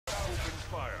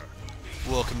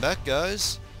Welcome back,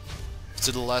 guys,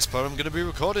 to the last part I'm going to be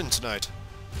recording tonight.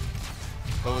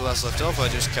 Where we last left off, I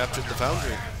just captured the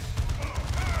foundry.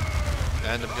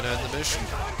 And I'm going to end the mission.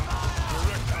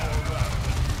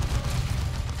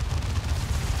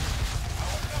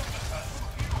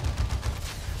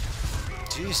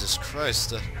 Jesus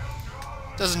Christ,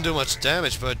 doesn't do much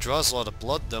damage, but it draws a lot of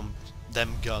blood, them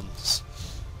guns.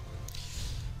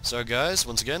 So guys,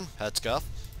 once again, hats off.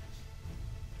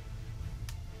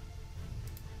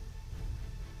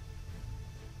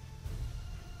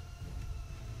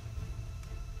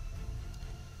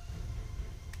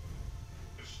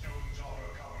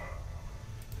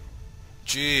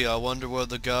 Gee, I wonder where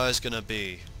the guy's gonna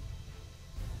be.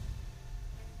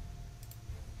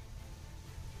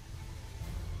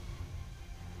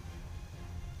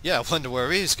 Yeah, I wonder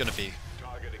where he's gonna be.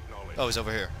 Oh, he's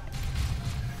over here.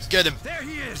 Get him! There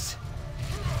he is!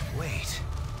 Wait.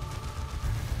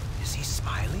 Is he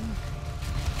smiling?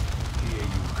 Here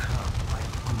you come, my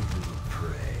good little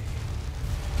prey.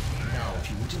 Now if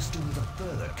you would just do me the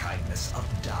further kindness of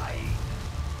dying.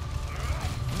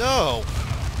 No!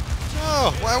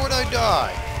 No! Why would I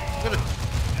die? I'm gonna,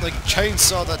 like,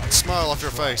 chainsaw that smile off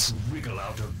your face. Wriggle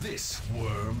out of this,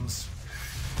 worms.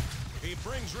 He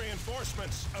brings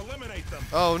reinforcements. Eliminate them.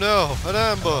 Oh no! An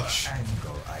ambush!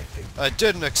 Angle, I think. I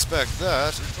didn't expect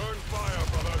that. Turn fire,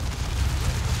 brother.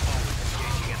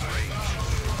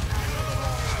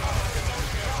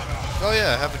 Oh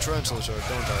yeah, I have a tarantula sword,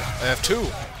 don't I? I have two!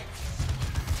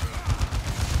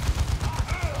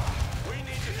 We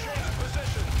need to change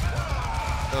position.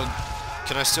 Oh,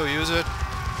 can I still use it?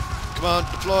 Come on,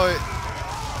 deploy!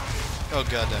 Oh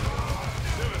god damn it.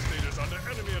 Devastator's under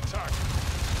enemy attack.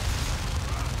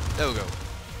 There we go.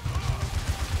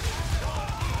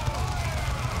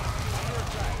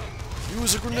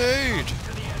 Use a grenade!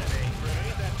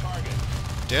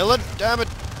 Dylan, damn it!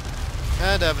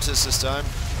 And Avitus this time.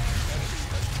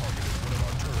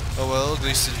 Oh well, at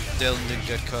least Dylan didn't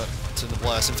get caught in the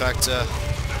blast. In fact,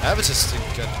 Avitus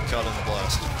didn't get caught in the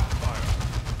blast.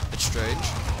 It's strange.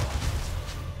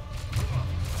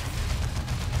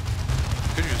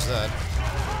 Could use that.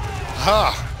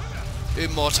 Ha!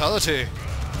 Immortality!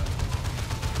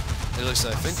 At least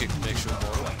I think it makes you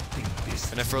immortal.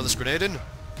 Can I throw this grenade in?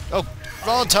 Oh,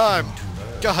 wrong time!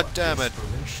 God damn it!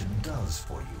 Does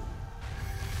for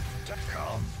you.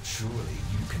 Come, surely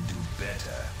you can do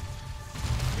better.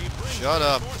 He brings Shut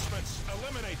up. reinforcements.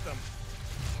 Eliminate them.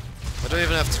 I don't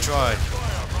even have to try.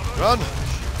 Run!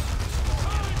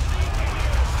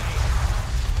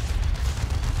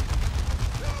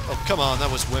 Oh, come on,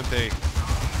 that was wimpy.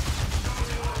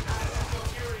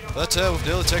 But we've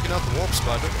nearly taken out the warp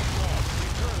spider.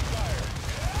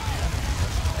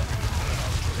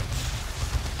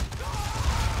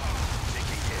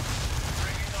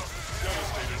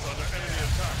 Devastator's under enemy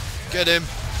attack. Get him!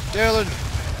 Dylan!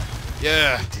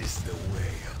 Yeah! It is the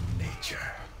way of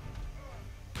nature.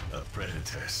 A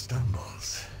predator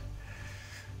stumbles,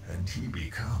 and he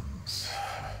becomes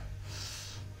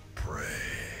prey.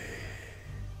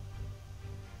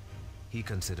 He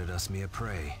considered us mere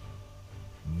prey.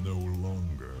 No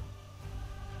longer.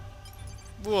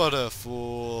 What a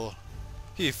fool.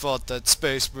 He thought that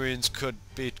Space Marines could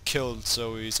be killed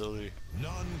so easily.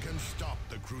 None can stop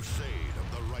the crusade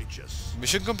of the righteous.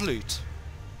 Mission complete.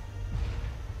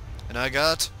 And I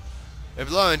got a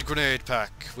blind grenade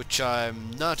pack, which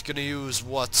I'm not gonna use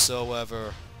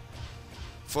whatsoever.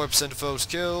 4% of foes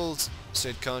killed,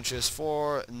 stayed conscious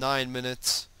for 9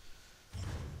 minutes,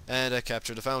 and I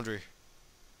captured the foundry.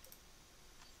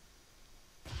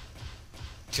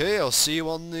 Okay, I'll see you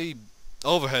on the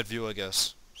overhead view, I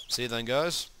guess. See you then,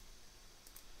 guys.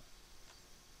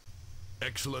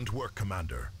 Excellent work,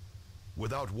 Commander.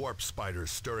 Without warp spiders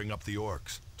stirring up the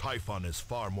orcs, Typhon is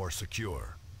far more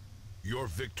secure. Your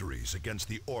victories against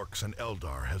the orcs and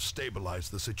Eldar have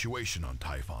stabilized the situation on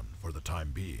Typhon for the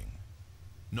time being.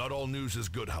 Not all news is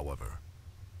good, however.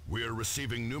 We are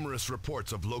receiving numerous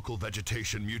reports of local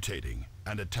vegetation mutating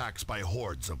and attacks by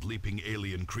hordes of leaping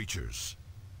alien creatures.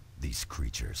 These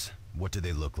creatures, what do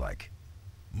they look like?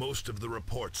 Most of the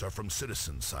reports are from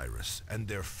citizens, Cyrus, and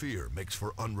their fear makes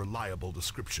for unreliable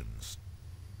descriptions.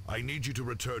 I need you to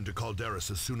return to Calderis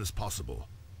as soon as possible.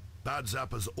 Bad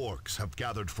Zappa's orcs have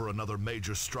gathered for another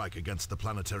major strike against the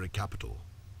planetary capital.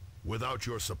 Without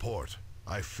your support,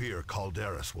 I fear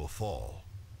Calderis will fall.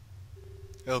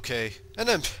 Okay, and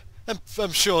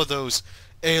I'm sure those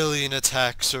alien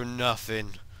attacks are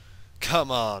nothing.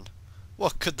 Come on,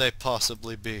 what could they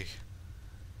possibly be?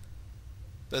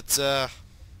 But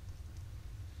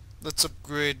let's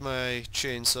upgrade my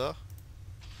chainsaw.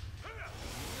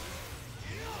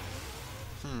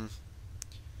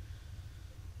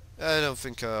 I don't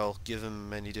think I'll give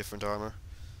him any different armor.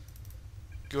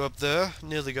 Go up there,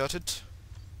 nearly got it.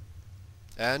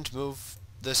 And move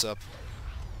this up.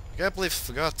 I can't believe I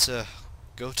forgot to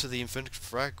go to the infinite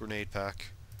frag grenade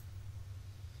pack.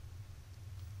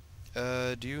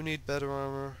 Do you need better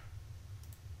armor?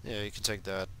 Yeah, you can take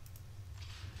that.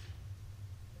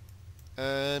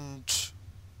 And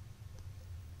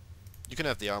you can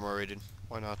have the armor rating.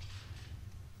 Why not?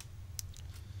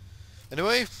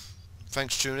 Anyway,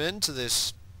 thanks for tuning in to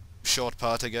this short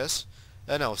part, I guess.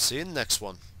 And I'll see you in the next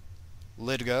one.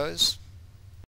 Later, guys.